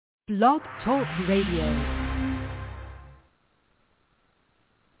Blog Talk Radio.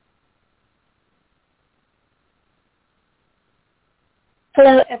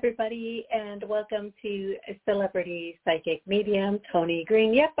 Hello, everybody, and welcome to Celebrity Psychic Medium, Toni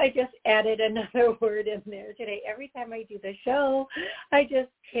Greene. Yep, I just added another word in there today. Every time I do the show, I just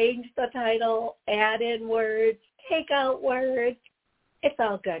change the title, add in words, take out words. It's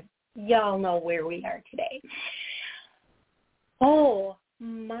all good. Y'all know where we are today. Oh,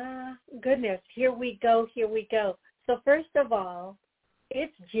 my goodness. Here we go. So first of all,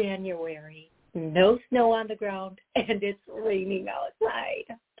 it's January. No snow on the ground, and it's raining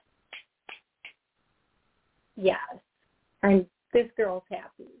outside. Yes, this girl's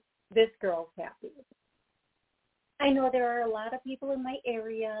happy. I know there are a lot of people in my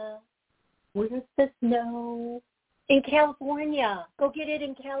area. Where's the snow? In California. Go get it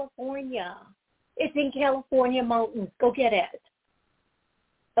in California. It's in California mountains. Go get it.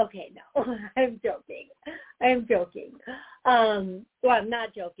 Okay, no, I'm joking. Well, I'm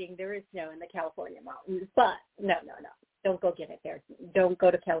not joking. There is snow in the California mountains, but no. Don't go get it there. Don't go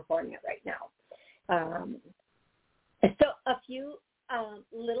to California right now. So a few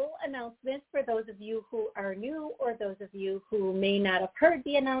little announcements for those of you who are new or those of you who may not have heard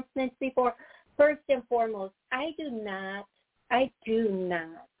the announcements before. First and foremost, I do not,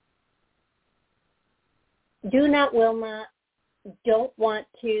 will not, don't want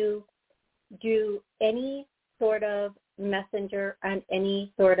to do any sort of messenger on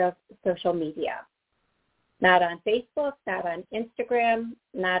any sort of social media. Not on Facebook, not on Instagram,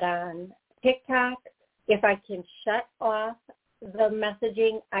 not on TikTok. If I can shut off the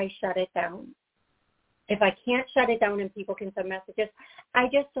messaging, I shut it down. If I can't shut it down and people can send messages, I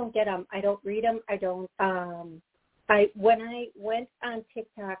just don't get them. I don't read them. When I went on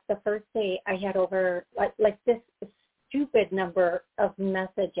TikTok the first day, I had over like this stupid number of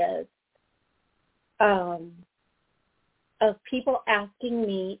messages of people asking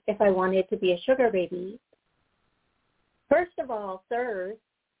me if I wanted to be a sugar baby. First of all, sirs,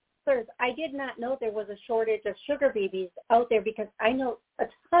 I did not know there was a shortage of sugar babies out there because I know a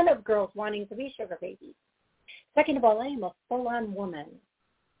ton of girls wanting to be sugar babies. Second of all, I am a full-on woman.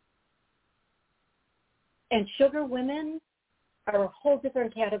 And sugar women are a whole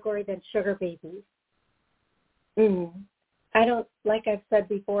different category than sugar babies. I don't, like I've said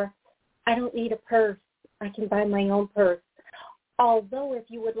before, I don't need a purse. I can buy my own purse. Although if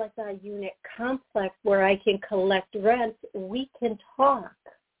you would like a unit complex where I can collect rent, we can talk.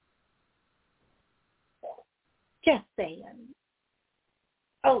 Just saying.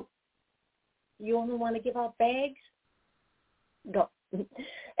 Oh, you only want to give out bags? Go.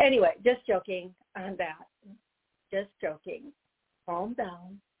 Anyway, just joking on that. Just joking. Calm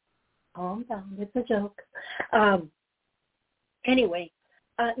down. It's a joke. Anyway,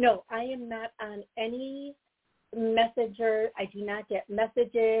 no, I am not on any messenger. I do not get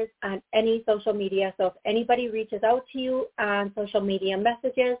messages on any social media. So if anybody reaches out to you on social media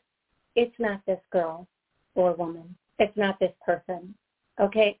messages, it's not this girl or woman. It's not this person.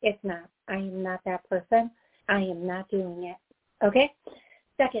 Okay? It's not. I am not that person. I am not doing it. Okay?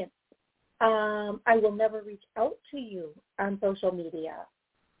 Second, I will never reach out to you on social media.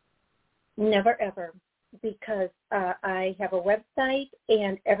 Never, ever. Because I have a website,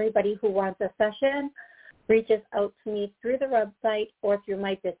 and everybody who wants a session reaches out to me through the website or through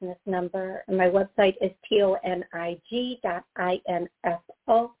my business number. And my website is tonig.info.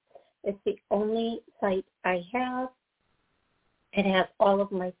 It's the only site I have. It has all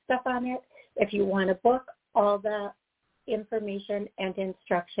of my stuff on it. If you want to book, all the information and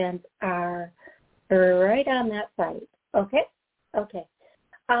instructions are right on that site. Okay?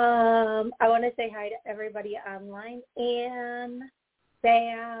 I want to say hi to everybody online. Anne,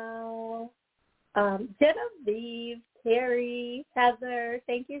 Sal, Genevieve, Terry, Heather,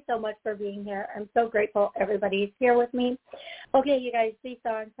 thank you so much for being here. I'm so grateful everybody's here with me. Okay, you guys, these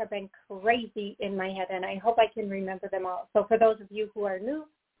songs have been crazy in my head, and I hope I can remember them all. So for those of you who are new,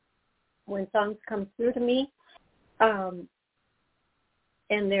 when songs come through to me, and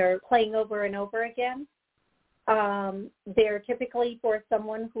they're playing over and over again, they're typically for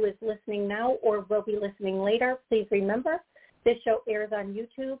someone who is listening now or will be listening later. Please remember, this show airs on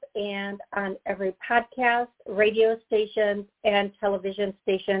YouTube and on every podcast, radio stations, and television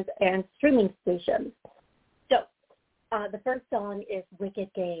stations and streaming stations. So the first song is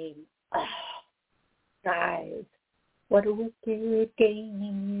Wicked Game. Oh, guys, what a wicked game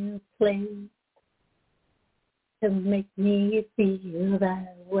you play to make me feel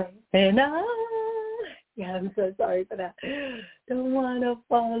that way. And I'm so sorry for that. Don't want to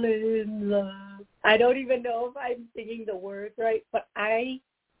fall in love. I don't even know if I'm singing the words right, but I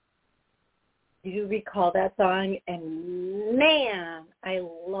do recall that song, and man, I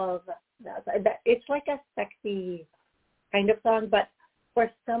love that. It's like a sexy kind of song, but for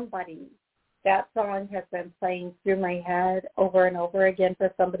somebody, that song has been playing through my head over and over again.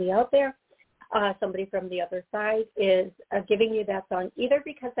 For somebody out there, somebody from the other side is giving you that song, either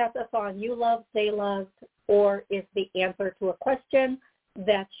because that's a song you love, they loved, or is the answer to a question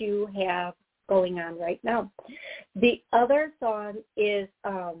that you have going on right now. The other song is,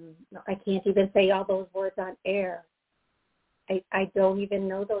 I can't even say all those words on air. I don't even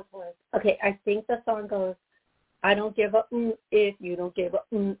know those words. Okay, I think the song goes, I don't give a if you don't give a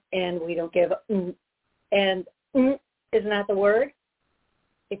and we don't give a and is not the word.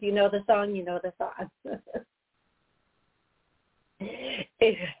 If you know the song, you know the song.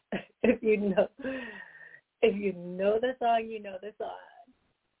 if you know the song, you know the song.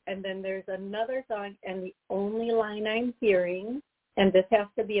 And then there's another song, and the only line I'm hearing, and this has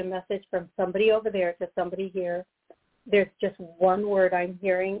to be a message from somebody over there to somebody here, there's just one word I'm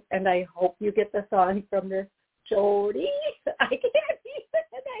hearing, and I hope you get the song from this. Jody, if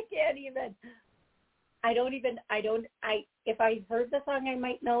I heard the song, I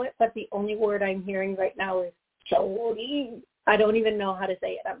might know it, but the only word I'm hearing right now is Jody. I don't even know how to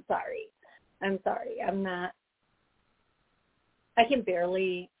say it. I'm sorry. I'm not. I can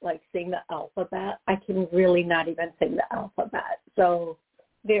barely, sing the alphabet. I can really not even sing the alphabet. So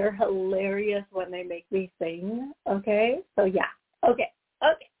they're hilarious when they make me sing, okay? So, yeah. Okay.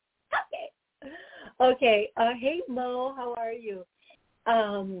 Hey, Mo, how are you?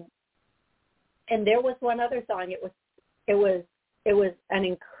 And there was one other song. It was an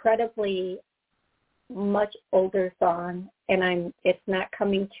incredibly much older song, and it's not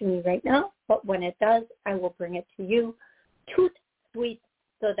coming to me right now, but when it does, I will bring it to you. Toot sweet,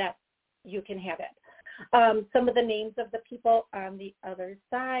 so that you can have it. Some of the names of the people on the other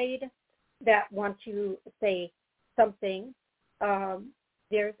side that want to say something.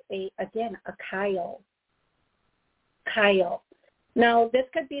 There's a Kyle. Now, this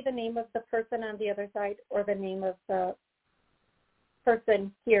could be the name of the person on the other side or the name of the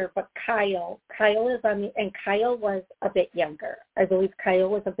person here, but Kyle is on the, and Kyle was a bit younger. I believe Kyle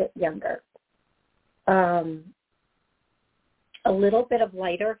was a bit younger. A little bit of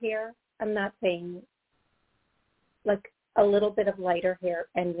lighter hair. I'm not saying a little bit of lighter hair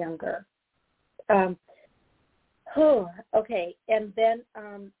and younger. Okay. And then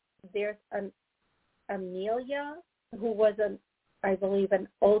there's an Amelia who was I believe an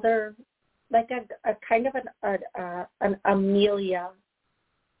older, a kind of an Amelia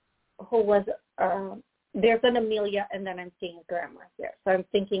who was, there's an Amelia, and then I'm seeing grandma here. So I'm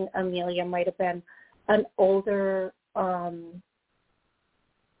thinking Amelia might have been an older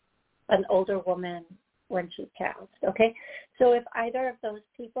woman when she passed, okay? So if either of those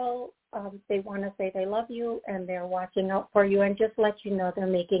people, they want to say they love you and they're watching out for you and just let you know they're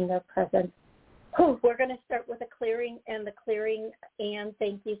making their presence. We're going to start with a clearing, and the clearing, Anne,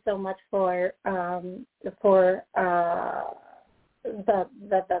 thank you so much for the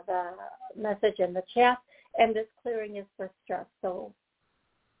message in the chat, and this clearing is for stress. So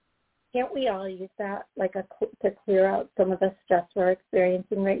can't we all use that to clear out some of the stress we're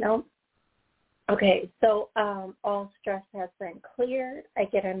experiencing right now? Okay, so all stress has been cleared. I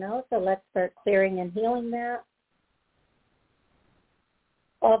get a no, so let's start clearing and healing that.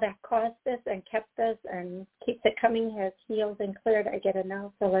 All that caused this and kept this and keeps it coming has healed and cleared. I get a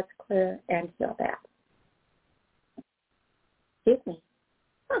no, so let's clear and heal that. Excuse me.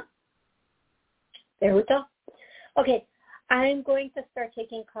 There we go. Okay, I'm going to start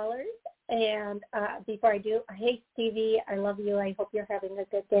taking callers. And before I do, hey, Stevie, I love you. I hope you're having a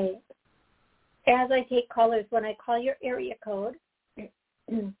good day. As I take callers, when I call your area code,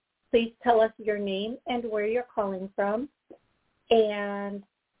 please tell us your name and where you're calling from, and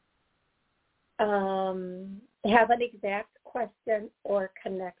have an exact question or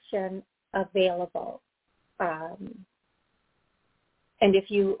connection available. And if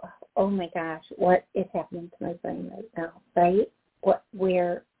you, oh my gosh, what is happening to my brain right now, right?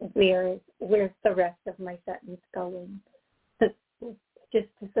 Where's the rest of my sentence going? Just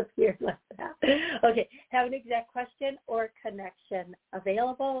disappeared like that. Okay, have an exact question or connection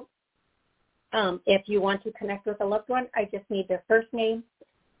available. If you want to connect with a loved one, I just need their first name,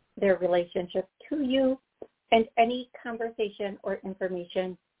 their relationship to you, and any conversation or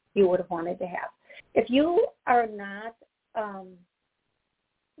information you would have wanted to have. If you are not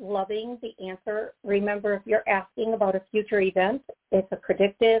loving the answer, remember, if you're asking about a future event, it's a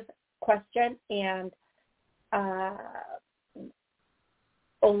predictive question, and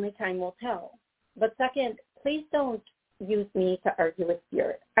only time will tell. But second, please don't use me to argue with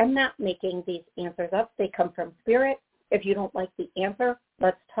Spirit. I'm not making these answers up. They come from Spirit. If you don't like the answer,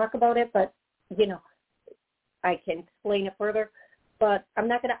 let's talk about it. But, I can explain it further. But I'm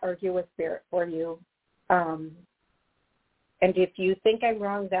not going to argue with Spirit for you. And if you think I'm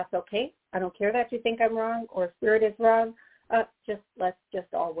wrong, that's okay. I don't care that you think I'm wrong or Spirit is wrong. Let's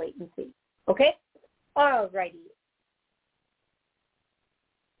just all wait and see. Okay? All righty.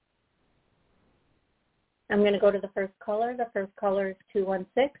 I'm going to go to the first caller. The first caller is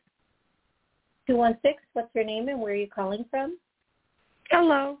 216. 216, what's your name and where are you calling from?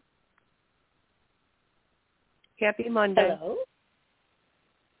 Hello. Happy Monday. Hello.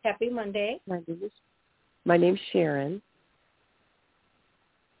 Happy Monday. My name's Sharon.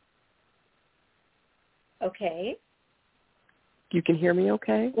 Okay. You can hear me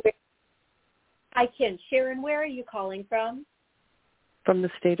okay? I can. Sharon, where are you calling from? From the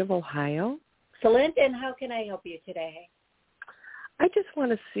state of Ohio. Excellent. And how can I help you today? I just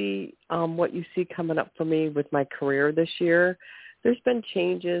want to see what you see coming up for me with my career this year. There's been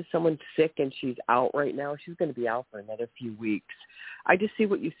changes. Someone's sick and she's out right now. She's going to be out for another few weeks. I just see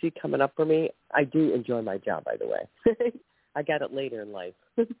what you see coming up for me. I do enjoy my job, by the way. I got it later in life.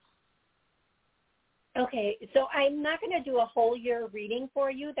 Okay, so I'm not going to do a whole year reading for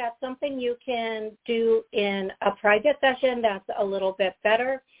you. That's something you can do in a private session. That's a little bit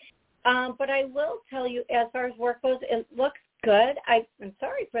better. But I will tell you, as far as work goes, it looks good. I'm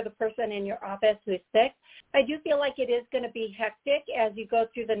sorry for the person in your office who's sick. I do feel like it is going to be hectic as you go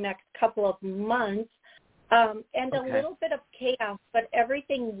through the next couple of months. And okay. A little bit of chaos, but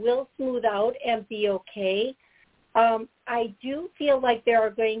everything will smooth out and be okay. I do feel like there are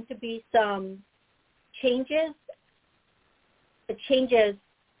going to be some changes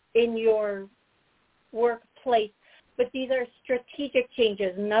in your workplace, but these are strategic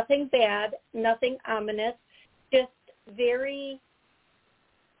changes, nothing bad, nothing ominous, just very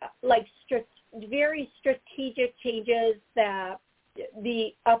very strategic changes that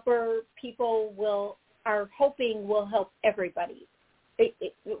the upper people are hoping will help everybody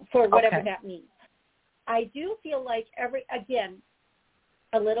for whatever that means. I do feel like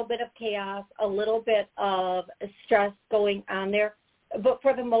a little bit of chaos, a little bit of stress going on there. But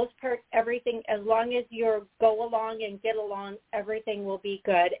for the most part, everything, as long as you go along and get along, everything will be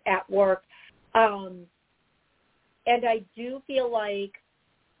good at work. And I do feel like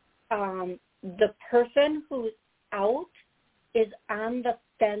the person who's out is on the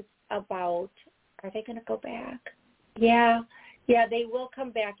fence about, are they going to go back? Yeah, they will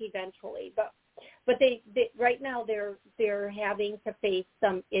come back eventually. But they right now they're having to face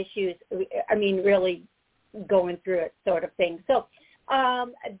some issues. I mean, really going through it, sort of thing. So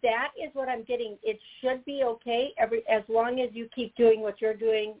that is what I'm getting. It should be okay as long as you keep doing what you're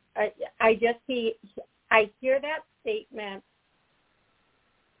doing. I hear that statement,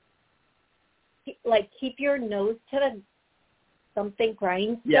 like keep your nose to something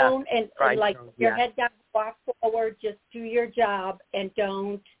grindstone and like your head down, walk forward, just do your job and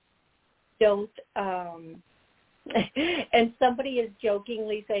don't and somebody is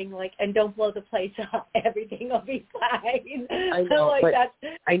jokingly saying like, and don't blow the place up, everything will be fine. I know,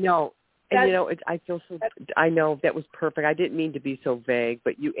 I know. And I feel so, I know that was perfect. I didn't mean to be so vague,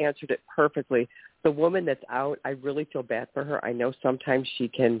 but you answered it perfectly. The woman that's out, I really feel bad for her. I know sometimes she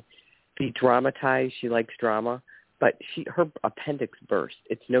can be dramatized. She likes drama, but her appendix burst.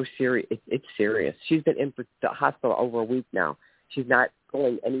 It's it's serious. She's been in the hospital over a week now. She's not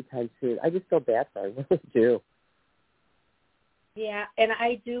going anytime soon. I just feel bad for her. I really do. Yeah, and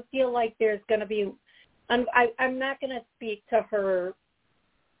I do feel like there's going to be, I'm not going to speak to her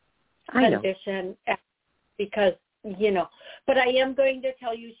condition because, but I am going to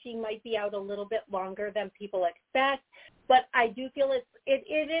tell you she might be out a little bit longer than people expect. But I do feel it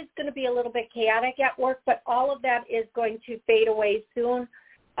is going to be a little bit chaotic at work, but all of that is going to fade away soon.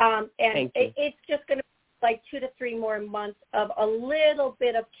 And it's just going to be like 2 to 3 more months of a little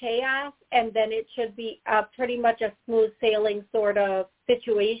bit of chaos, and then it should be pretty much a smooth sailing sort of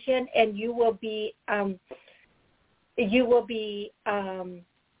situation, and you will be, and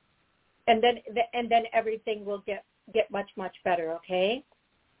then everything will get much, much better. Okay.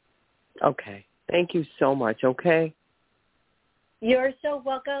 Okay. Thank you so much. Okay. You're so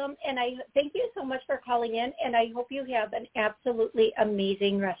welcome, and I thank you so much for calling in, and I hope you have an absolutely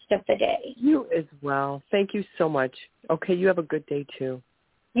amazing rest of the day. You as well. Thank you so much. Okay, you have a good day, too.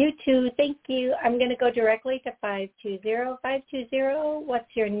 You too. Thank you. I'm going to go directly to 520. 520, what's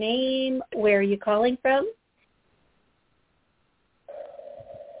your name? Where are you calling from?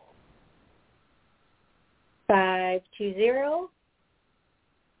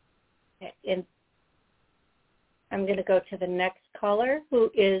 And I'm going to go to the next caller,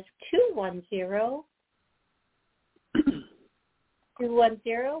 who is 210.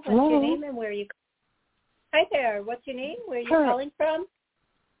 210, what's Hello. your name and where are you? Hi there, what's your name? Where are you calling from?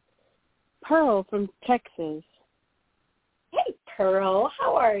 Pearl from Texas. Hey, Pearl,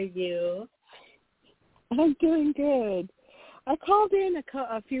 how are you? I'm doing good. I called in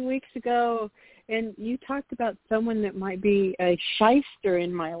a few weeks ago, and you talked about someone that might be a shyster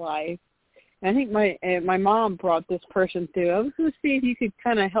in my life. I think my mom brought this person through. I was going to see if you could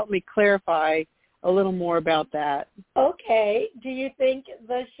kind of help me clarify a little more about that. Okay. Do you think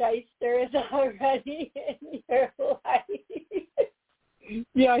the shyster is already in your life?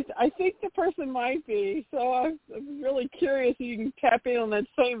 Yeah, I think the person might be. So I'm really curious if you can tap in on that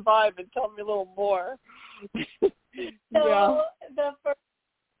same vibe and tell me a little more. So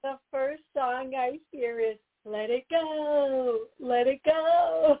the first song I hear is "Let It Go, Let It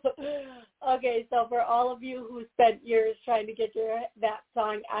Go." Okay, so for all of you who spent years trying to get that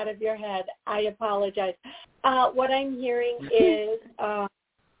song out of your head, I apologize. What I'm hearing is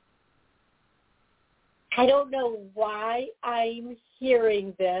I don't know why I'm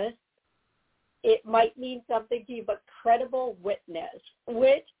hearing this. It might mean something to you, but credible witness,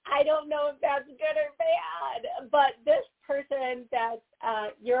 which I don't know if that's good or bad. But this person that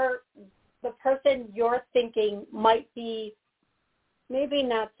the person you're thinking might be maybe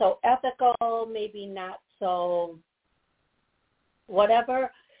not so ethical, maybe not so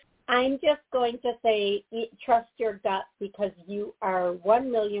whatever. I'm just going to say trust your gut because you are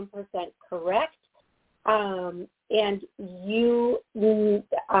 1,000,000% correct. And you,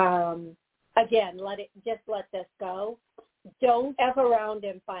 again, let this go. Don't F around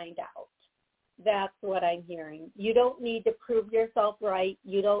and find out. That's what I'm hearing. You don't need to prove yourself right.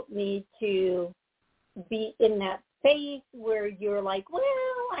 You don't need to be in that space where you're like, well,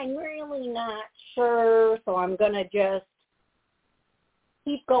 I'm really not sure, so I'm going to just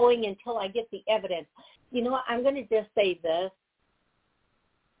keep going until I get the evidence. You know what? I'm going to just say this.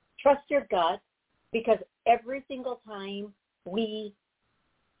 Trust your gut, because every single time we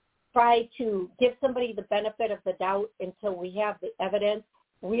try to give somebody the benefit of the doubt until we have the evidence,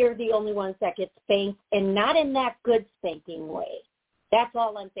 we're the only ones that get spanked, and not in that good spanking way. That's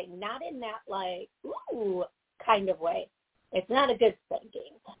all I'm saying. Not in that, like, ooh, kind of way. It's not a good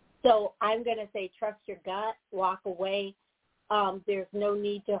spanking. So I'm going to say trust your gut, walk away. There's no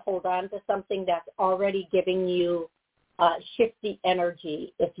need to hold on to something that's already giving you shifty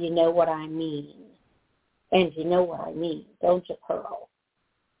energy, if you know what I mean. And you know what I mean, don't you, Pearl?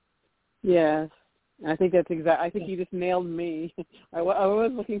 Yes. I think that's I think you just nailed me. I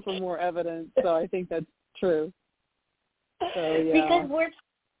was looking for more evidence, so I think that's true. So, yeah. Because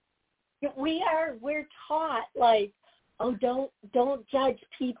we're taught, like, oh, don't judge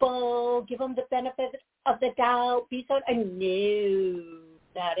people, give them the benefit of the doubt, be so. No,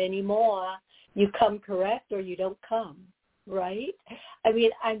 not anymore. You come correct or you don't come, right? I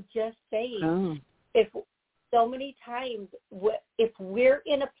mean, I'm just saying, if so many times, if we're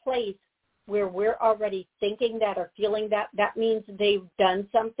in a place where we're already thinking that or feeling that, that means they've done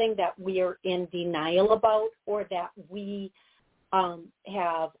something that we are in denial about, or that we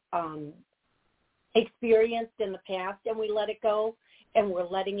have experienced in the past, and we let it go, and we're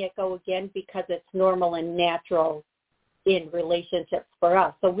letting it go again because it's normal and natural in relationships for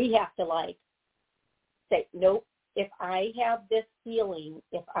us. So we have to, like, say, nope, if I have this feeling,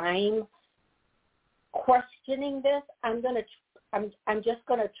 if I'm questioning this, I'm just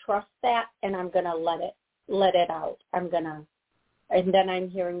gonna trust that, and I'm gonna let it out. And then I'm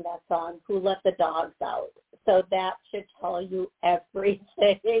hearing that song, "Who Let the Dogs Out?" So that should tell you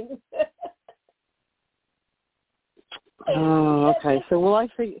everything. Oh, okay. So will I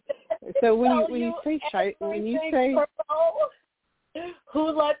say? So when you say "Who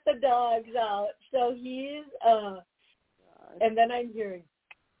let the dogs out?" So he's and then I'm hearing,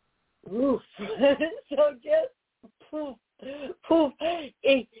 "Oof." So just poof, poof.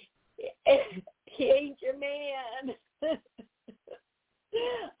 He ain't your man.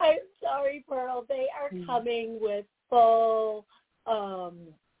 I'm sorry, Pearl. They are coming with full.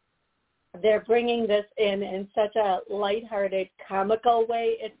 They're bringing this in such a lighthearted, comical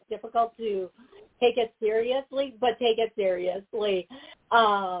way. It's difficult to take it seriously, but take it seriously.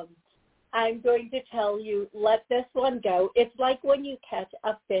 I'm going to tell you, let this one go. It's like when you catch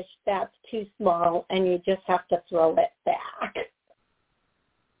a fish that's too small and you just have to throw it back.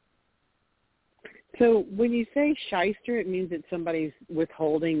 So when you say shyster, it means that somebody's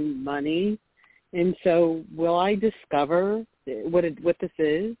withholding money. And so will I discover what this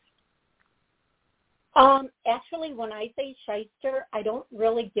is? Actually, when I say shyster, I don't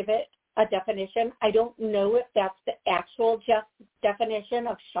really give it a definition. I don't know if that's the actual definition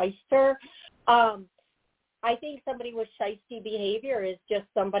of shyster. I think somebody with shysty behavior is just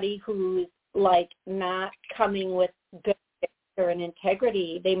somebody who's like not coming with good character and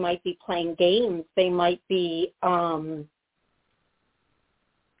integrity. They might be playing games. They might be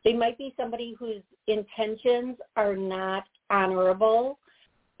somebody whose intentions are not honorable,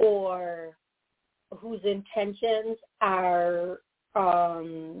 or whose intentions are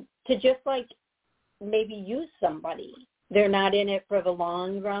to just like maybe use somebody. They're not in it for the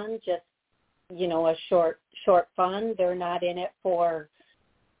long run, just, you know, a short fun. They're not in it for,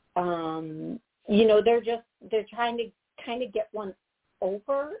 you know, they're trying to kind of get one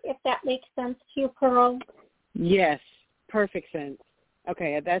over, if that makes sense to you, Pearl. Yes, perfect sense.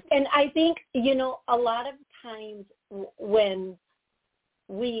 Okay, and I think, you know, a lot of times when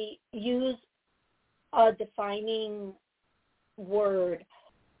we use a defining word,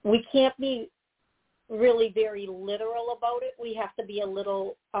 we can't be really very literal about it. We have to be a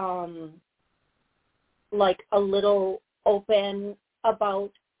little, a little open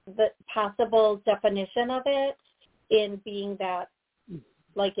about the possible definition of it, in being that,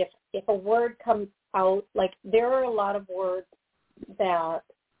 like, if a word comes out, like, there are a lot of words that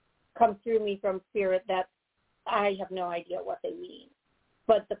come through me from spirit that I have no idea what they mean.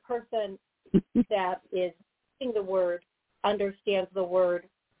 But the person that is using the word understands the word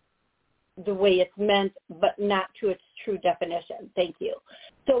the way it's meant, but not to its true definition. Thank you.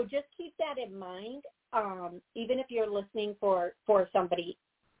 So just keep that in mind, even if you're listening for somebody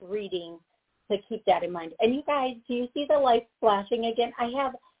reading, to keep that in mind. And you guys, do you see the lights flashing again?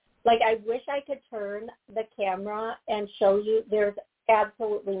 I wish I could turn the camera and show you. There's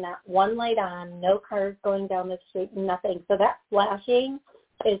absolutely not one light on, no cars going down the street, nothing. So that flashing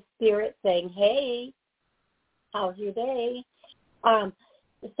is spirit saying, hey, how's your day?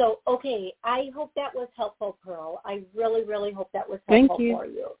 So, okay, I hope that was helpful, Pearl. I really, really hope that was helpful for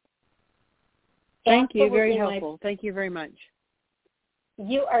you. Thank you. Very helpful. Thank you very much.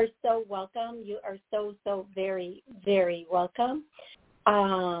 You are so welcome. You are so, so very, very welcome.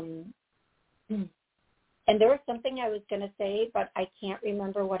 And there was something I was going to say, but I can't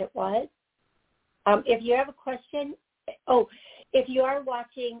remember what it was. If you have a question, if you are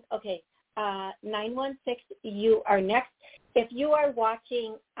watching, 916, you are next. If you are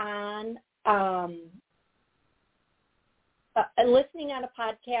watching on, listening on a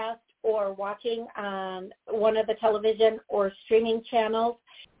podcast or watching on one of the television or streaming channels,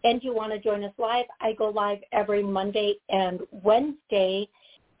 and you want to join us live, I go live every Monday and Wednesday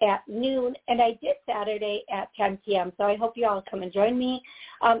at noon, and I did Saturday at 10 p.m. So I hope you all come and join me.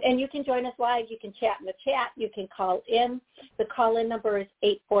 And you can join us live. You can chat in the chat. You can call in. The call-in number is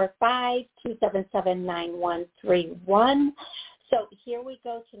 845-277-9131. So here we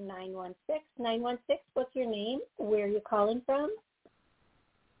go to 916. 916, what's your name? Where are you calling from?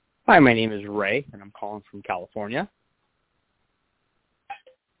 Hi, my name is Ray, and I'm calling from California.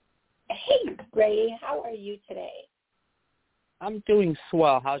 Hey, Ray, how are you today? I'm doing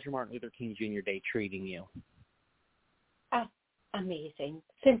swell. How's your Martin Luther King Jr. Day treating you? Amazing.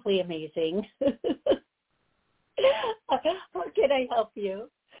 Simply amazing. How can I help you?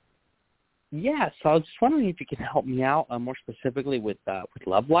 Yeah, so I was just wondering if you could help me out more specifically with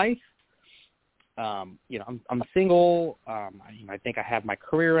love life. I'm single. I think I have my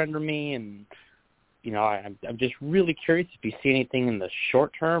career under me, and I'm just really curious if you see anything in the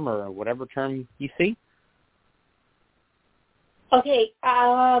short term or whatever term you see. Okay.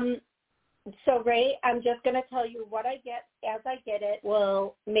 So Ray, I'm just going to tell you what I get as I get it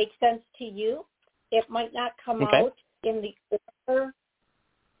will make sense to you. It might not come out in the order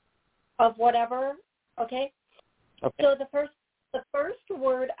of whatever. Okay. So the first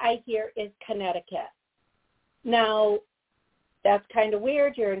word I hear is Connecticut. Now, that's kind of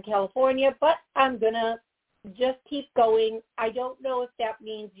weird. You're in Connecticut, but I'm going to just keep going. I don't know if that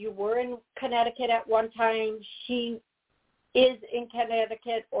means you were in Connecticut at one time. She is in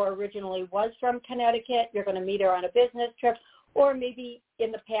Connecticut or originally was from Connecticut. You're going to meet her on a business trip, or maybe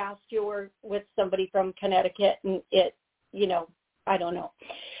in the past you were with somebody from Connecticut and I don't know.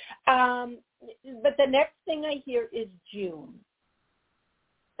 But the next thing I hear is June.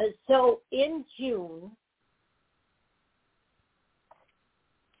 So in June,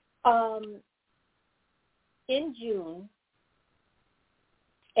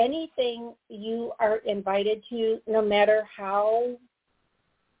 anything you are invited to, no matter how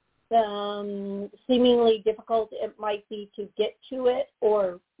seemingly difficult it might be to get to it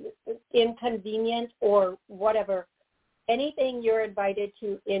or inconvenient or whatever, anything you're invited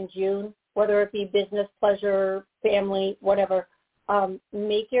to in June, whether it be business, pleasure, family, whatever,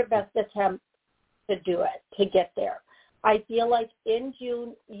 make your best attempt to do it, to get there. I feel like in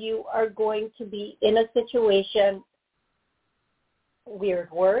June you are going to be in a situation, weird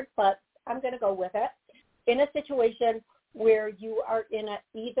word, but I'm going to go with it, in a situation where you are in a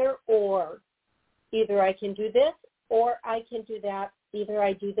either or. Either I can do this or I can do that. Either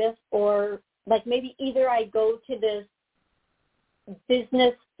I do this or like maybe either I go to this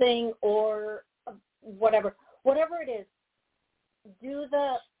business thing or whatever it is,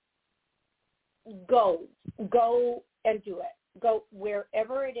 go and do it. Go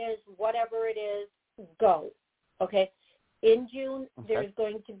wherever it is, whatever it is, go. Okay. In June, there's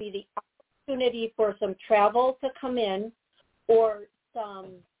going to be the opportunity for some travel to come in, or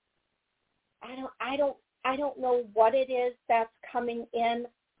some, I don't know what it is that's coming in,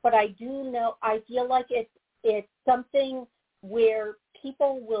 but I do know, I feel like it's something where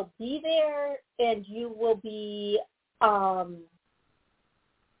people will be there and you will be around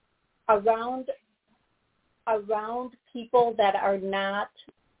people that are not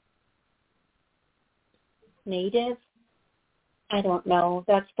native. I don't know.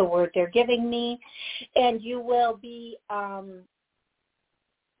 That's the word they're giving me. And you will be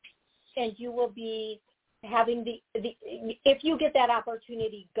having the if you get that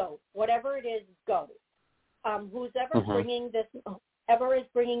opportunity, go. Whatever it is, go. Whoever is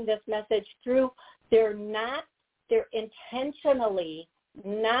bringing this message through, they're intentionally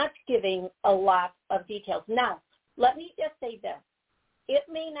not giving a lot of details. Now, let me just say this. It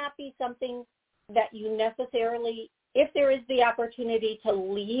may not be something that you necessarily, if there is the opportunity to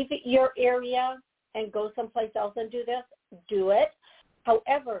leave your area and go someplace else and do this, do it.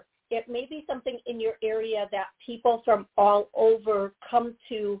 However, it may be something in your area that people from all over come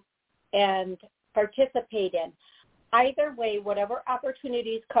to and participate in. Either way, whatever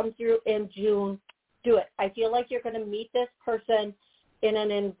opportunities come through in June, do it. I feel like you're going to meet this person in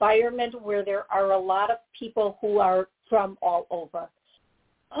an environment where there are a lot of people who are from all over.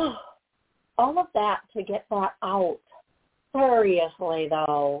 Oh, all of that to get that out. Seriously,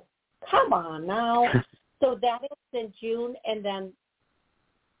 though. Come on now. So that is in June, and then,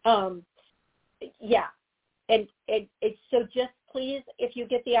 so just please, if you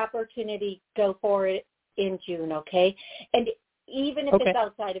get the opportunity, go for it in June, okay? And even if it's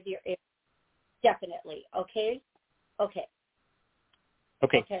outside of your area, definitely, okay? Okay.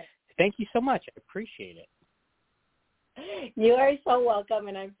 Thank you so much. I appreciate it. You are so welcome,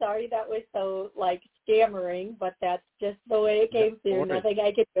 and I'm sorry that was so, stammering, but that's just the way it came through. Nothing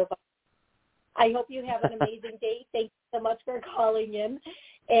I could do about it. I hope you have an amazing day. Thank you so much for calling in.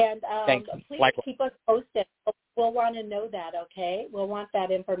 And please keep us posted. We'll want to know that, okay? We'll want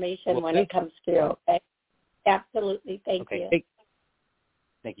that information when it comes through, okay? Absolutely. Thank you.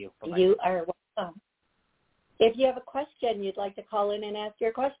 Thank you. Bye-bye. You are welcome. If you have a question, you'd like to call in and ask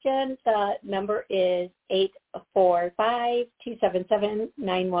your question, the number is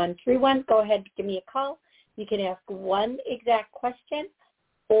 845-277-9131. Go ahead, give me a call. You can ask one exact question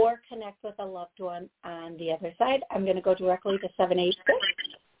or connect with a loved one on the other side. I'm going to go directly to 786.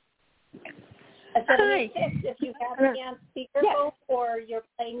 786, if you have me on speakerphone or you're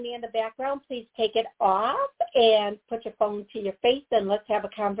playing me in the background, please take it off and put your phone to your face and let's have a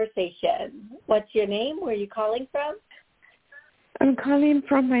conversation. What's your name? Where are you calling from? I'm calling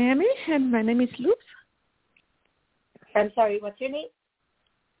from Miami, and my name is Luz. I'm sorry, what's your name?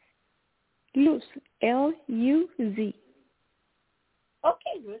 Luz, L-U-Z.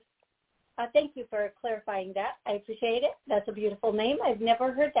 Okay, Luz. Thank you for clarifying that. I appreciate it. That's a beautiful name. I've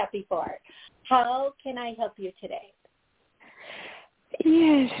never heard that before. How can I help you today?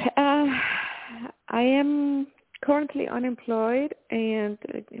 Yes, I am currently unemployed and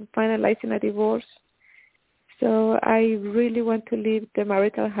finalizing a divorce. So I really want to leave the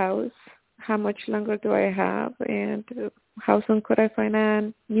marital house. How much longer do I have, and how soon could I find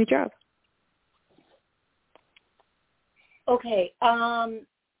a new job? Okay.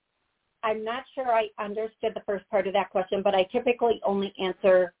 I'm not sure I understood the first part of that question, but I typically only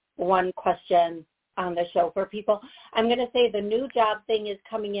answer one question on the show for people. I'm going to say the new job thing is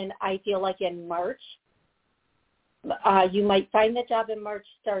coming in, I feel like, in March. You might find the job in March,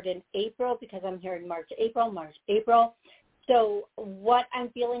 start in April, because I'm hearing March, April. So what I'm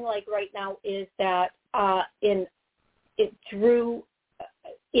feeling like right now is that in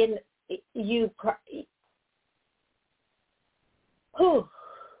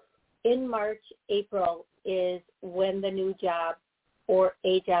March, April is when the new job or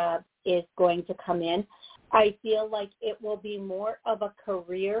a job is going to come in. I feel like it will be more of a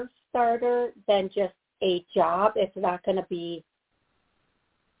career starter than just a job. It's not going to be,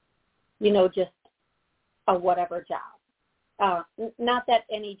 just a whatever job. not that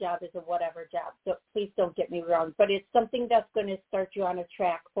any job is a whatever job, so please don't get me wrong, but it's something that's going to start you on a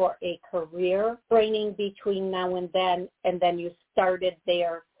track for a career training between now and then you started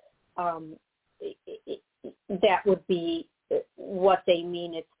there. That would be what they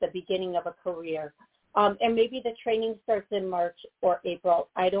mean. It's the beginning of a career. And maybe the training starts in March or April.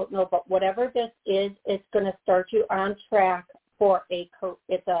 I don't know, but whatever this is, it's going to start you on track for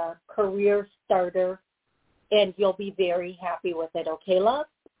it's a career starter, and you'll be very happy with it. Okay, love?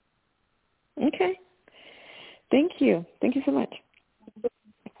 Okay. Thank you. Thank you so much.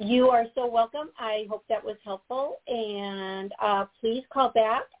 You are so welcome. I hope that was helpful. And please call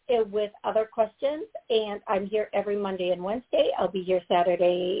back with other questions. And I'm here every Monday and Wednesday. I'll be here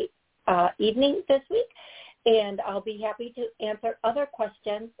Saturday evening this week. And I'll be happy to answer other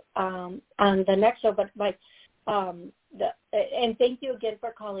questions on the next show. And thank you again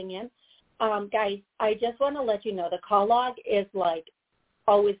for calling in. Guys, I just want to let you know the call log is like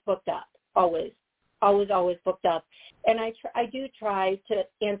always booked up, always booked up. And I do try to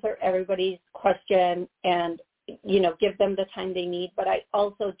answer everybody's question and, give them the time they need. But I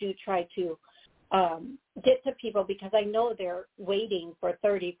also do try to get to people because I know they're waiting for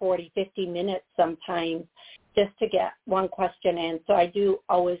 30, 40, 50 minutes sometimes just to get one question in. So I do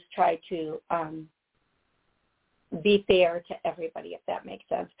always try to be fair to everybody, if that makes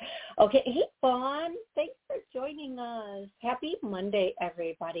sense. Okay, hey, Fawn, thanks for joining us. Happy Monday,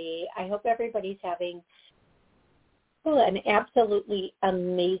 everybody. I hope everybody's having an absolutely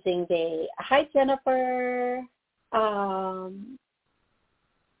amazing day. Hi, Jennifer. I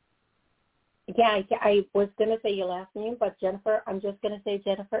was going to say your last name, but Jennifer, I'm just going to say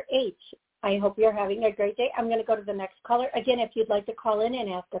Jennifer H. I hope you're having a great day. I'm going to go to the next caller. Again, if you'd like to call in and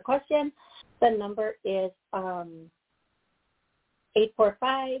ask a question, the number is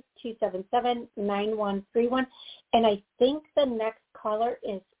 845-277-9131. And I think the next caller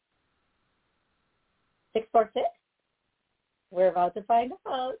is 646. We're about to find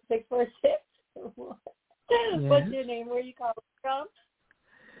out. 646. Yes. What's your name? Where are you calling from?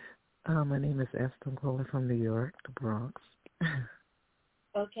 My name is Esther. I'm calling from New York, the Bronx.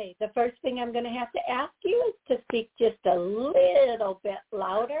 Okay, the first thing I'm going to have to ask you is to speak just a little bit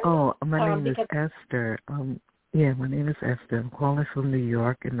louder. Oh, my name is Esther. My name is Esther. I'm calling from New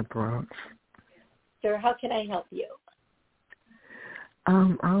York in the Bronx. Sir, how can I help you?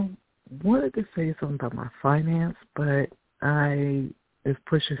 I wanted to say something about my finance, but it's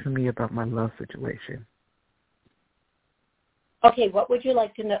pushing for me about my love situation. Okay, what would you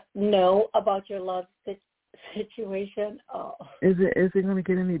like to know about your love situation? Oh. Is it going to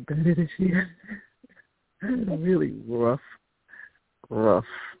get any better this year? Really rough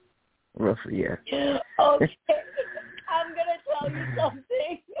year. Okay, I'm going to tell you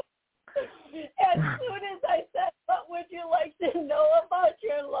something. As soon as I said, what would you like to know about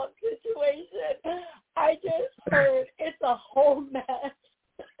your love situation, I just heard it's a whole mess.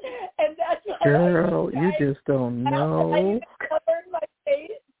 And that's why Girl, you just don't know. I covered my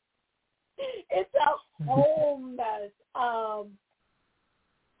face. It's a whole mess.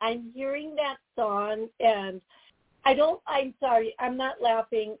 I'm hearing that song, and I'm sorry, I'm not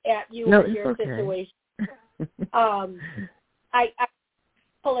laughing at you or your situation. I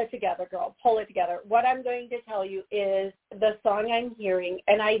pull it together, girl. Pull it together. What I'm going to tell you is the song I'm hearing,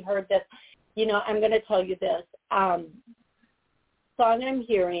 and I heard this. I'm going to tell you this. Song I'm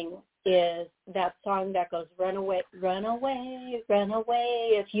hearing is that song that goes, run away, run away, run away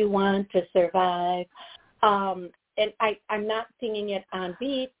if you want to survive. And I'm not singing it on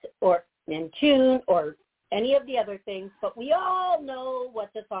beat or in tune or any of the other things, but we all know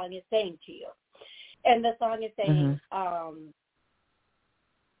what the song is saying to you. And the song is saying,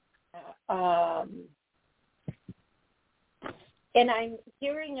 and I'm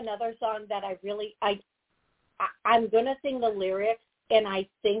hearing another song that I'm going to sing the lyrics, and I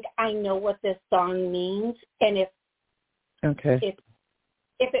think I know what this song means. And if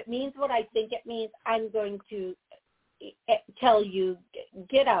it means what I think it means, I'm going to tell you,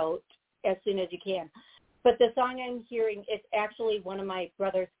 get out as soon as you can. But the song I'm hearing, it's actually one of my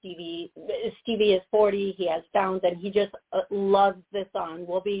brothers, Stevie. Stevie is 40. He has Downs, and he just loves this song.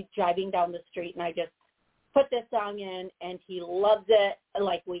 We'll be driving down the street, and I just put this song in, and he loves it.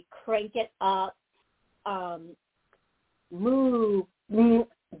 Like, we crank it up. Move,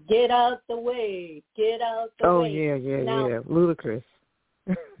 get out the way, get out the way. Oh, yeah, ludicrous.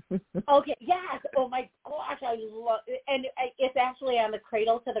 Okay, yes. Oh, my gosh, I love it. And it's actually on the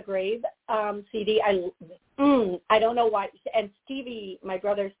Cradle to the Grave CD. I don't know why. And Stevie, my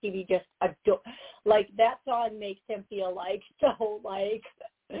brother Stevie, just that song makes him feel like, so like,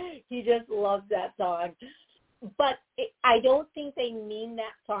 he just loves that song. I don't think they mean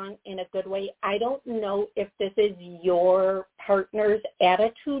that song in a good way. I don't know if this is your partner's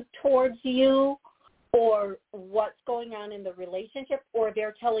attitude towards you or what's going on in the relationship, or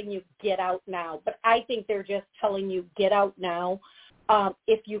they're telling you get out now. But I think they're just telling you get out now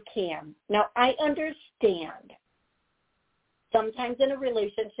if you can. Now, I understand sometimes in a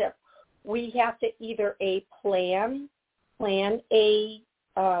relationship we have to either plan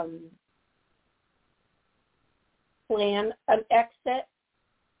an exit.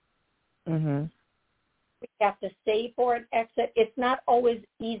 Mhm. We have to save for an exit. It's not always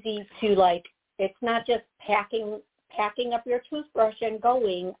easy to it's not just packing up your toothbrush and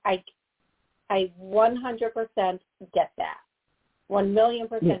going. I 100% get that.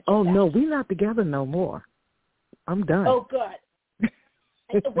 1,000,000% Yeah. get Oh that. no, we're not together no more. I'm done. Oh, good.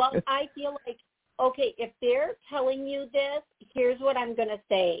 Well, I feel like, okay, if they're telling you this, here's what I'm going to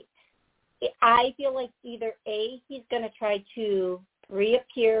say. I feel like either A, he's going to try to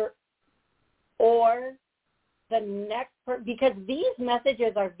reappear, or the next because these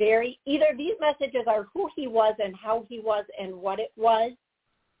messages are either these messages are who he was and how he was and what it was,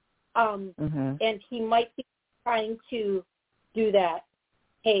 and he might be trying to do that,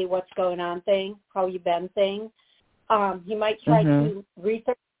 hey, what's going on thing, how you been thing. He might try to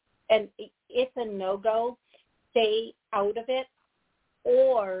research, and it's a no-go, stay out of it,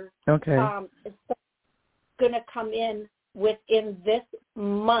 or it's going to come in within this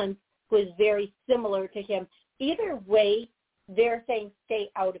month who is very similar to him. Either way, they're saying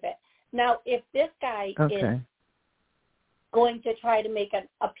stay out of it. Now, if this guy is going to try to make an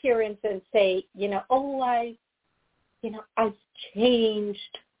appearance and say, I've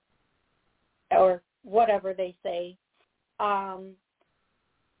changed, or whatever they say,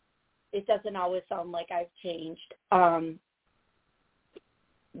 it doesn't always sound like I've changed.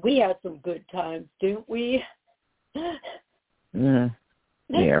 We had some good times, didn't we? Yeah.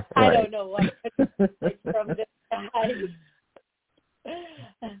 Yeah, right. I don't know what it's from this guy.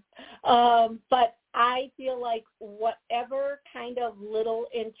 But I feel like whatever kind of little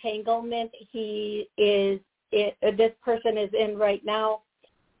entanglement this person is in right now,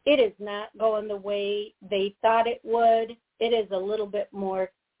 it is not going the way they thought it would. It is a little bit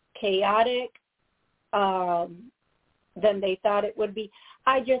more chaotic than they thought it would be.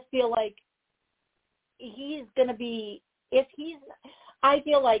 I just feel like he's going to be, I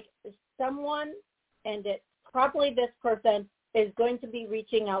feel like someone, and it's probably this person, is going to be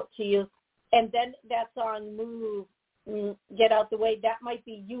reaching out to you, and then that song, Move, Get Out the Way, that might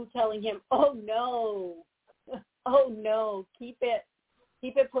be you telling him, oh no, keep it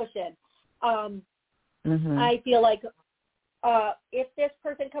pushing. I feel like if this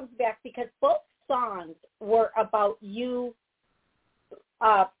person comes back, because both songs were about you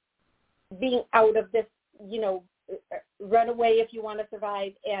being out of this, run away if you want to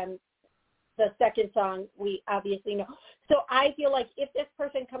survive, and the second song we obviously know. So I feel like if this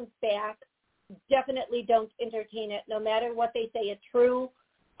person comes back, definitely don't entertain it, no matter what they say it's true.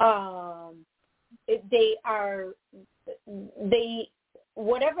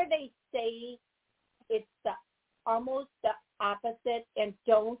 Whatever they say, it's almost the opposite, and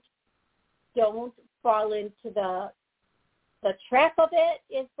don't fall into the trap of it,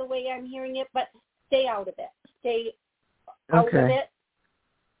 is the way I'm hearing it, but stay out of it. Stay out of it.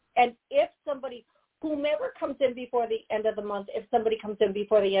 And if somebody, whomever comes in before the end of the month,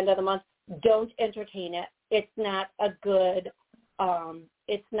 don't entertain it. It's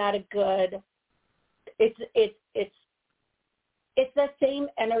the same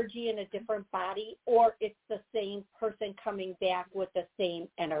energy in a different body, or it's the same person coming back with the same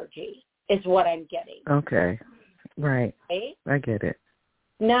energy, is what I'm getting. Okay. Right. Okay? I get it.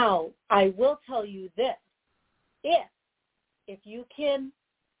 Now, I will tell you this. If you can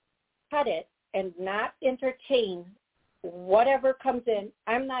cut it and not entertain whatever comes in,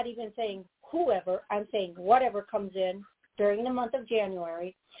 I'm not even saying whoever, I'm saying whatever comes in during the month of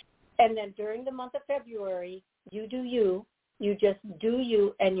January, and then during the month of February, you do you just do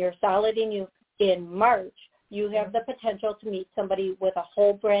you, and you're solid in you. In March, you have the potential to meet somebody with a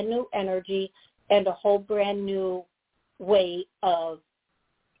whole brand new energy and a whole brand new way of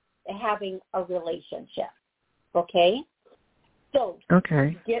having a relationship. Okay? So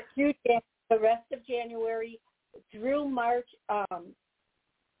get through the rest of January, through March,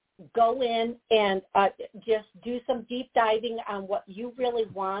 go in and just do some deep diving on what you really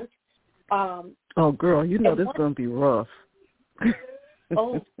want. Oh, girl, this is going to be rough.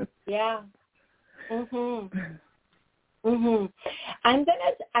 Oh, yeah. I'm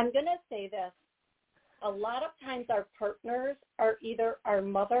gonna say this. a lot of times our partners are either our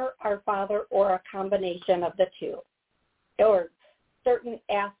mother, our father, or a combination of the two, or certain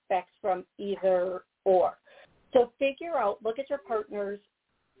aspects from either or. So look at your partners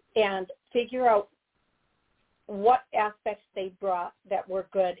and figure out what aspects they brought that were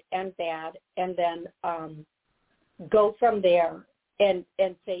good and bad, and then go from there and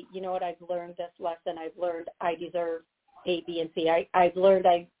say, you know what, I've learned this lesson. I've learned I deserve A, B, and C. I've learned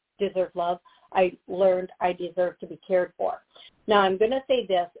I deserve love. I learned I deserve to be cared for. Now, I'm going to say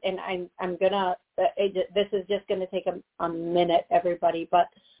this, and I'm going to, this is just going to take a minute, everybody, but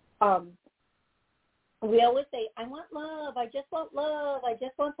we always say, I want love. I just want love. I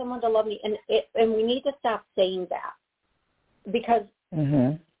just want someone to love me. And we need to stop saying that, because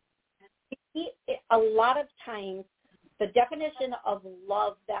a lot of times the definition of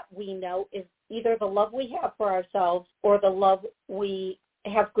love that we know is either the love we have for ourselves or the love we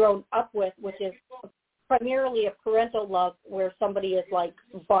have grown up with, which is primarily a parental love where somebody is like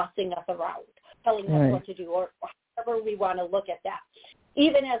bossing us around, telling us what to do, or however we want to look at that.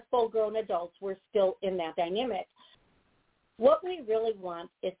 Even as full-grown adults, we're still in that dynamic. What we really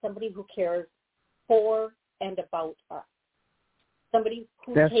want is somebody who cares for and about us, somebody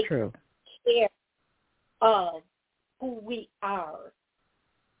who takes care of who we are.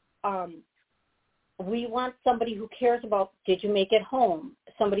 We want somebody who cares about, did you make it home?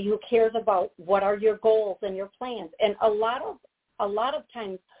 Somebody who cares about what are your goals and your plans. And a lot of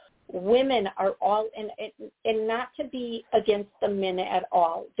times, women are all, and not to be against the men at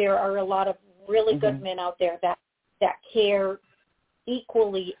all. There are a lot of really good men out there that care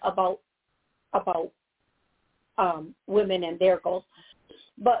equally about women and their goals.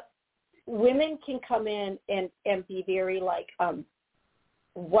 But women can come in and be very like,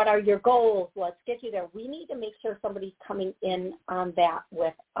 what are your goals? Let's get you there. We need to make sure somebody's coming in on that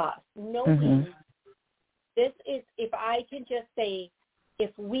with us. Knowing this is, if I can just say,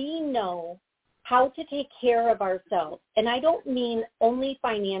 if we know how to take care of ourselves, and I don't mean only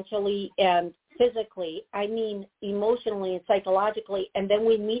financially and physically, I mean emotionally and psychologically, and then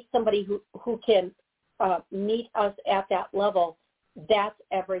we meet somebody who can meet us at that level, that's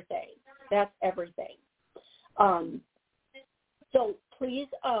everything. That's everything. So please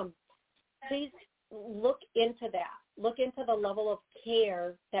look into that. Look into the level of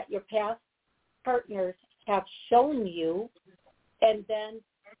care that your past partners have shown you, and then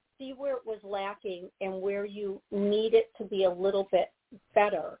see where it was lacking and where you need it to be a little bit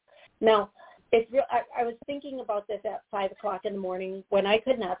better. Now, I was thinking about this at 5 o'clock in the morning when I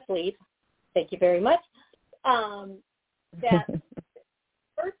could not sleep. Thank you very much. That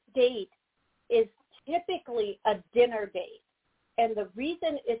first date is typically a dinner date. And the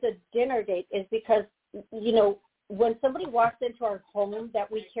reason it's a dinner date is because, you know, when somebody walks into our home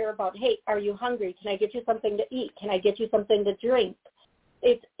that we care about, hey, are you hungry? Can I get you something to eat? Can I get you something to drink?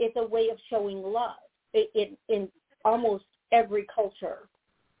 It's a way of showing love in almost every culture.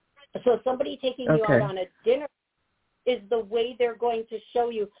 So somebody taking you out on a dinner is the way they're going to show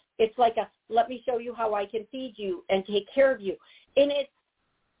you. It's like let me show you how I can feed you and take care of you. In its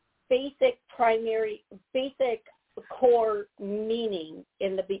basic core meaning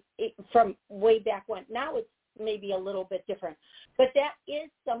from way back when. Now it's maybe a little bit different. But that is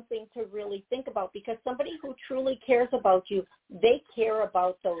something to really think about, because somebody who truly cares about you, they care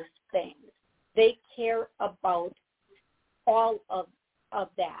about those things. They care about all of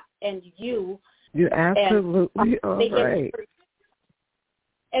that. And you absolutely are right.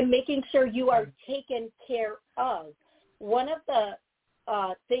 And making sure you are taken care of. One of the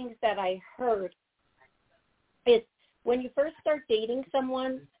things that I heard is when you first start dating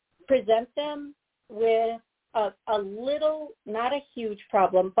someone, present them with a little, not a huge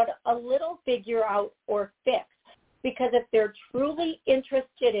problem, but a little figure out or fix. Because if they're truly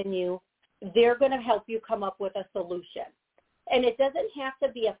interested in you, they're going to help you come up with a solution. And it doesn't have to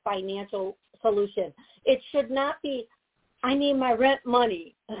be a financial solution. It should not be, I need my rent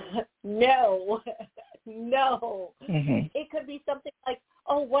money. No. It could be something like,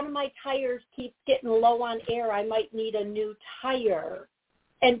 oh, one of my tires keeps getting low on air. I might need a new tire.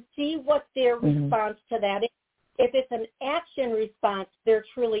 And see what their response to that is. If it's an action response, they're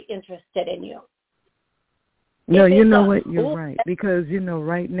truly interested in you. No, you know what? You're right. Because, you know,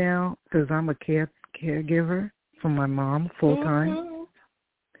 right now, because I'm a caregiver for my mom full time,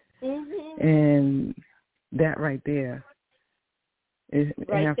 and that right there, you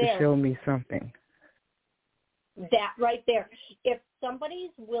have to show me something. That right there. If somebody's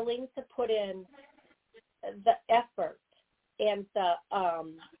willing to put in the effort and the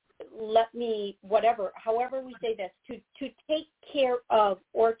however we say this, to take care of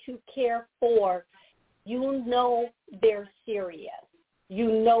or to care for you know they're serious. You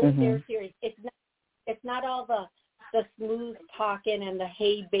know they're serious. It's not all the smooth talking and the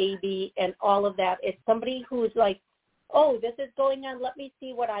hey baby and all of that. It's somebody who's like, oh, this is going on. Let me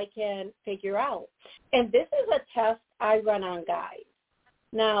see what I can figure out. And this is a test I run on guys.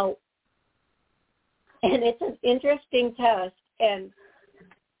 Now, and it's an interesting test, and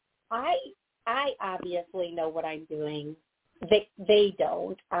I obviously know what I'm doing. They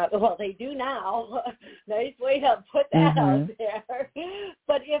don't. Well, they do now. Nice way to put that out there.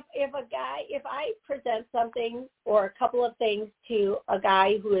 But if I present something or a couple of things to a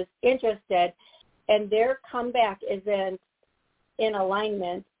guy who is interested, and their comeback isn't in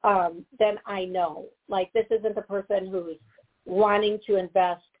alignment, then I know. Like, this isn't the person who's wanting to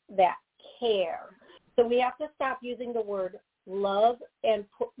invest that care. So we have to stop using the word love and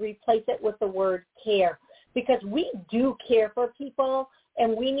replace it with the word care, because we do care for people,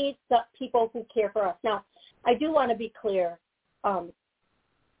 and we need people who care for us. Now, I do want to be clear.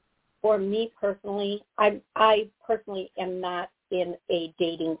 For me personally, I personally am not in a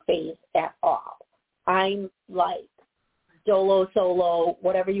dating phase at all. I'm like solo,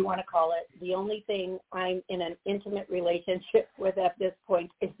 whatever you want to call it. The only thing I'm in an intimate relationship with at this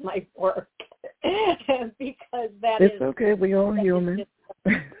point is my work. Because it's okay. We all human.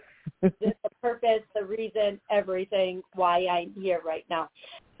 The purpose, the reason, everything, why I'm here right now.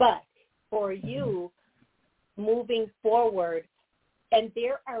 But for you, moving forward, and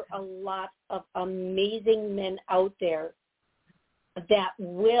there are a lot of amazing men out there that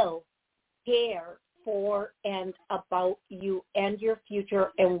will care for and about you and your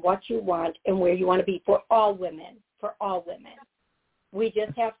future and what you want and where you want to be, for all women. We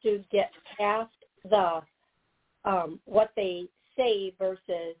just have to get past the what they say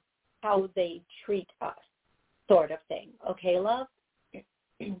versus how they treat us, sort of thing. Okay, love?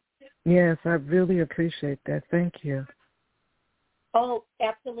 Yes, I really appreciate that. Thank you. Oh,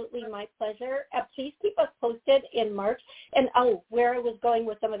 absolutely, my pleasure. Please keep us posted in March. And, where I was going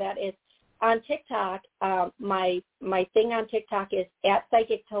with some of that is on TikTok, my thing on TikTok is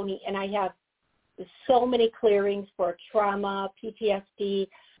 @PsychicToni, and I have so many clearings for trauma, PTSD,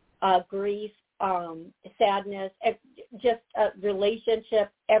 grief, sadness, just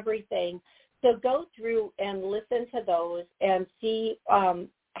relationship, everything. So go through and listen to those and see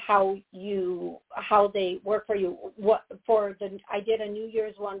how they work for you. I did a New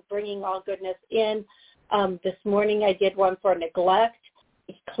Year's one, bringing all goodness in. This morning I did one for neglect,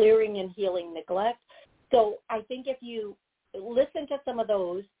 clearing and healing neglect. So I think if you listen to some of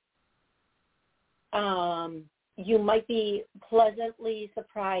those, you might be pleasantly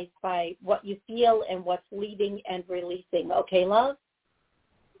surprised by what you feel and what's leaving and releasing. Okay, love?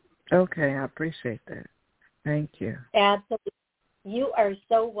 Okay, I appreciate that. Thank you. Absolutely. You are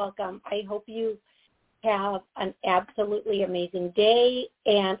so welcome. I hope you have an absolutely amazing day,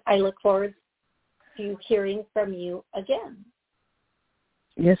 and I look forward to hearing from you again.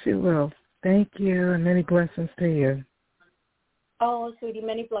 Yes, you will. Thank you, and many blessings to you. Oh, sweetie,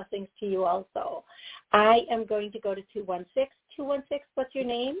 many blessings to you also. I am going to go to 216. 216, what's your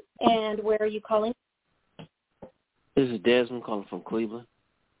name, and where are you calling? This is Desmond calling from Cleveland,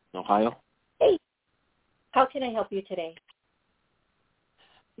 Ohio. Hey, how can I help you today?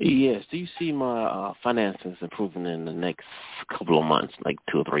 Yes. Do you see my finances improving in the next couple of months, like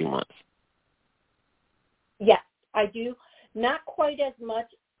 2 or 3 months? Yes, I do. Not quite as much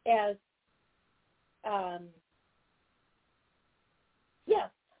as,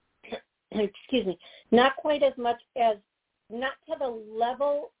 excuse me, not quite as much as, not to the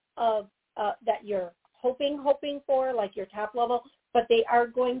level of that you're hoping for, like your top level, but they are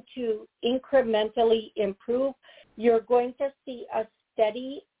going to incrementally improve. You're going to see a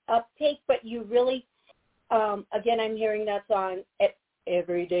steady uptake, but you really, again, I'm hearing that song,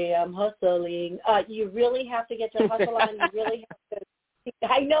 every day I'm hustling. You really have to get your hustle on. You really have to,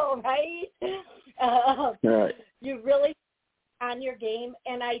 I know, right? Right. You really on your game,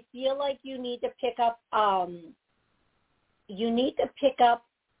 and I feel like you need to pick up,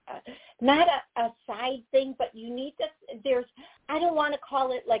 not a side thing, but you need to, I don't want to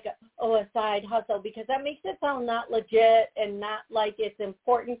call it like a side hustle, because that makes it sound not legit and not like it's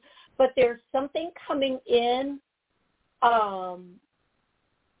important, but there's something coming in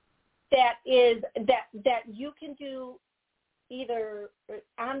that you can do either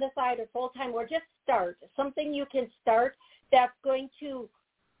on the side or full time, or just start something you can start that's going to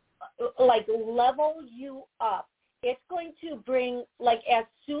like level you up. It's going to bring, like, as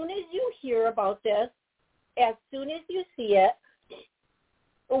soon as you hear about this, as soon as you see it,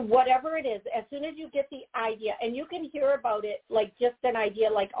 whatever it is, as soon as you get the idea, and you can hear about it, like just an idea,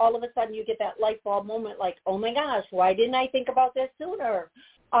 like all of a sudden you get that light bulb moment, like, oh my gosh, why didn't I think about this sooner?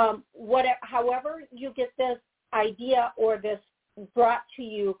 Whatever, however you get this idea or this brought to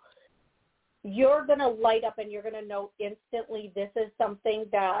you, you're going to light up and you're going to know instantly this is something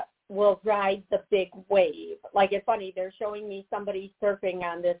that will ride the big wave. Like, it's funny, they're showing me somebody surfing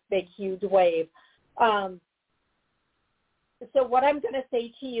on this big, huge wave. So what I'm going to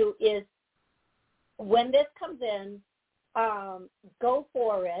say to you is when this comes in, go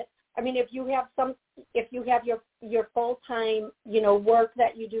for it. I mean, if you have your full-time, work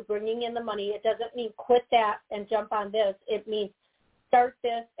that you do bringing in the money, it doesn't mean quit that and jump on this. It means start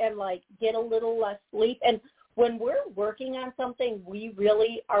this and, like, get a little less sleep. And when we're working on something we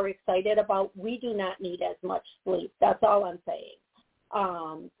really are excited about, we do not need as much sleep. That's all I'm saying.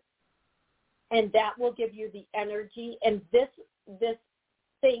 And that will give you the energy. And this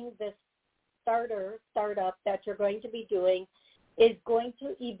startup that you're going to be doing is going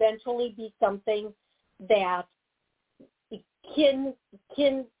to eventually be something that can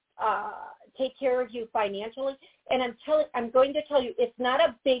take care of you financially. And I'm going to tell you, it's not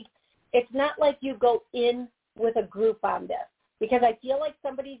like you go in with a group on this, because I feel like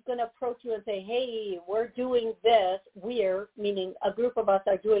somebody's going to approach you and say, hey, we're doing this. We're, meaning a group of us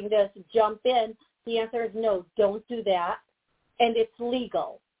are doing this. Jump in. The answer is no, don't do that. And it's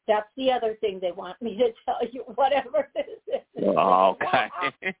legal. That's the other thing they want me to tell you, whatever this is. Oh, okay.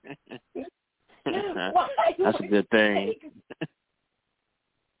 That's a good thing.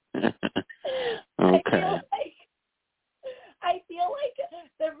 Okay. I feel like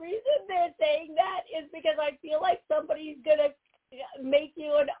the reason they're saying that is because I feel like somebody's going to make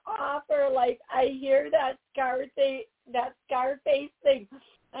you an offer. Like, I hear that Scarface thing.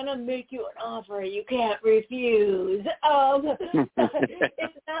 I'm going to make you an offer you can't refuse.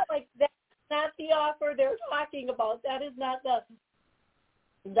 It's not like that's not the offer they're talking about. That is not the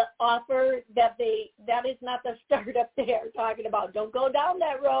offer that is not the startup they're talking about. Don't go down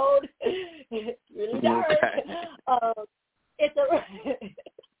that road. It's really dark.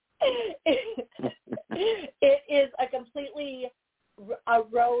 It is a completely a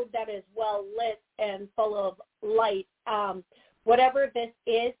road that is well lit and full of light. Whatever this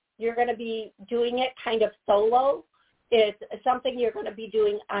is, you're going to be doing it kind of solo. It's something you're going to be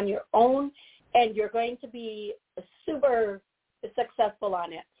doing on your own, and you're going to be super successful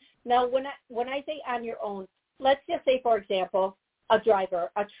on it. Now, when I say on your own, let's just say, for example, a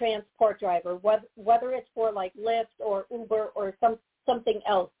transport driver, whether it's for like Lyft or Uber or something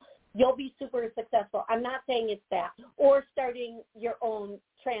else, you'll be super successful. I'm not saying it's that. Or starting your own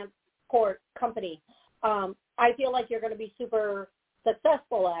transport company. I feel like you're going to be super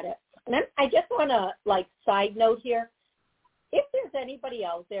successful at it. And then I just want to, like, side note here, if there's anybody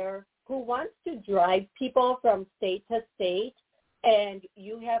out there who wants to drive people from state to state and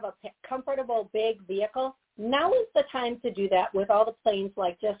you have a comfortable big vehicle, now is the time to do that with all the planes,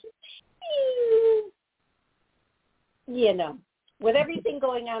 like, just, with everything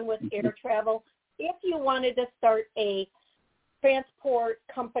going on with air travel. If you wanted to start a transport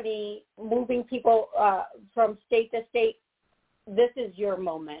company moving people from state to state, this is your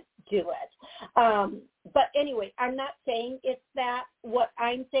moment. Do it. But anyway, I'm not saying it's that. What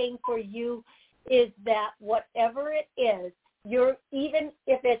I'm saying for you is that whatever it is, even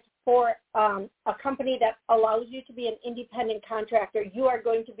if it's for a company that allows you to be an independent contractor, you are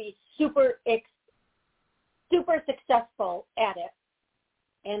going to be super successful at it.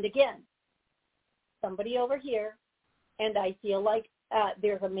 And again, somebody over here, and I feel like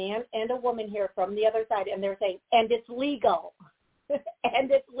there's a man and a woman here from the other side, and they're saying, and it's legal. And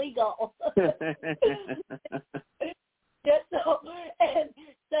it's legal. And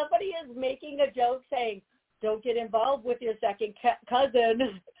somebody is making a joke saying, don't get involved with your second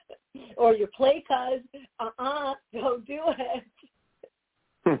cousin or your play cousin. Don't do it.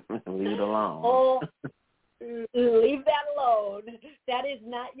 Leave it alone. Oh, leave that alone. That is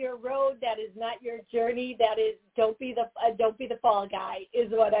not your road. That is not your journey. That is don't be the fall guy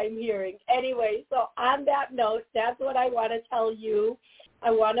is what I'm hearing. Anyway, so on that note, that's what I want to tell you. I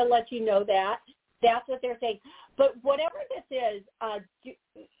want to let you know that. That's what they're saying. But whatever this is,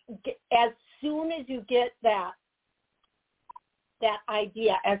 as soon as you get that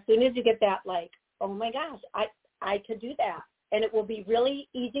idea, as soon as you get that, like, oh my gosh, I could do that. And it will be really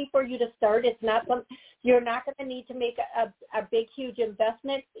easy for you to start. It's not you're not going to need to make a big, huge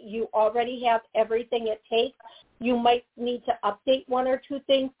investment. You already have everything it takes. You might need to update one or two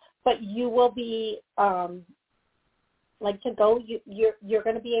things, but you will be you're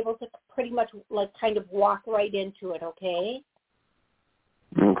going to be able to pretty much like kind of walk right into it. Okay.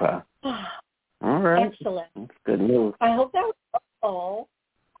 Okay. All right. Excellent. That's good news. I hope that was helpful.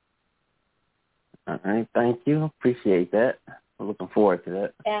 All right. Thank you. Appreciate that. I'm looking forward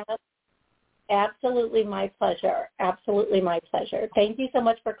to that. Absolutely my pleasure. Absolutely my pleasure. Thank you so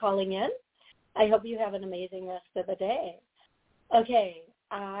much for calling in. I hope you have an amazing rest of the day. Okay,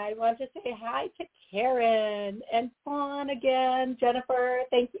 I want to say hi to Karen and Fawn again. Jennifer,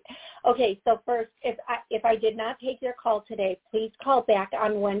 thank you. Okay, so first, if I did not take your call today, please call back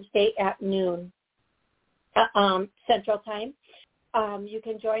on Wednesday at noon Central Time. You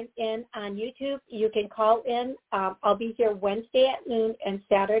can join in on YouTube. You can call in. I'll be here Wednesday at noon and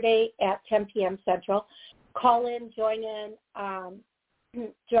Saturday at 10 p.m. Central. Call in, join in.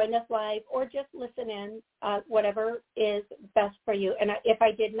 Join us live or just listen in, whatever is best for you. And if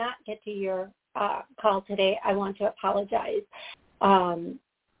I did not get to your call today, I want to apologize.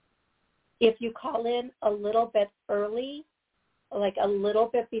 If you call in a little bit early, like a little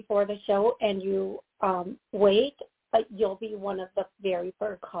bit before the show, and you wait, you'll be one of the very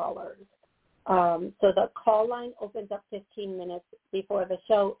first callers. So the call line opens up 15 minutes before the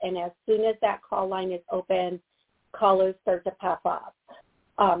show, and as soon as that call line is open, callers start to pop up.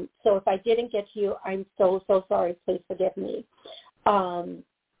 So if I didn't get to you, I'm so sorry. Please forgive me. And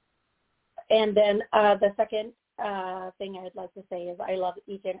then the second thing I'd like to say is I love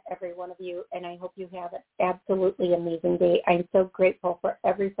each and every one of you, and I hope you have an absolutely amazing day. I'm so grateful for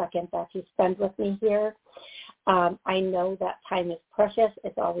every second that you spend with me here. I know that time is precious.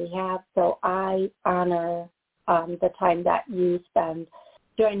 It's all we have. So I honor the time that you spend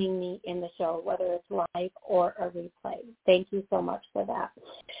joining me in the show, whether it's live or a replay. Thank you so much for that.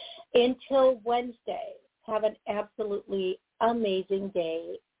 Until Wednesday, have an absolutely amazing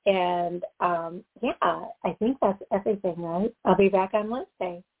day. And, I think that's everything, right? I'll be back on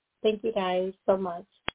Wednesday. Thank you guys so much.